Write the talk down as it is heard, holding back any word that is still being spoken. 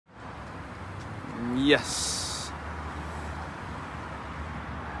Yes.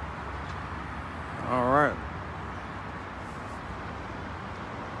 All right.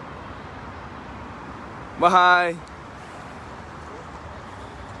 Bye.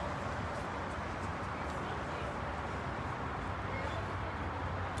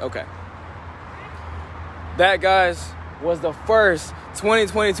 Okay. That, guys, was the first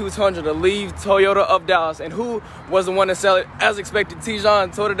 2022 Tundra to leave Toyota of Dallas. And who was the one to sell it? As expected,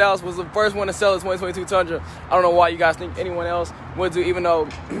 Tijon. Toyota Dallas was the first one to sell the 2022 Tundra. I don't know why you guys think anyone else would do, even though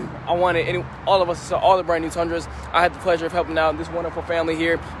I wanted all of us to sell all the brand new Tundras. I had the pleasure of helping out this wonderful family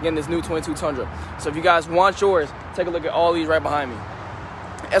here getting this new 22 Tundra. So if you guys want yours, take a look at all these right behind me.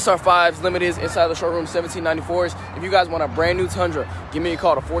 SR5s, Limiteds, inside the showroom, 1794s. If you guys want a brand new Tundra, give me a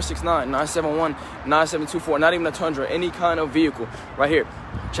call to 469-971-9724. Not even a Tundra, any kind of vehicle right here.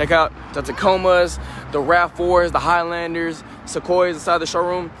 Check out the Tacomas, the RAV4s, the Highlanders, Sequoias inside the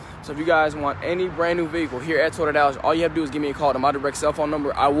showroom. So if you guys want any brand new vehicle here at Toyota Dallas, all you have to do is give me a call to my direct cell phone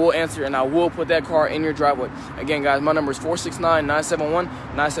number. I will answer and I will put that car in your driveway. Again, guys, my number is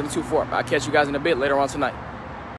 469-971-9724. I'll catch you guys in a bit later on tonight.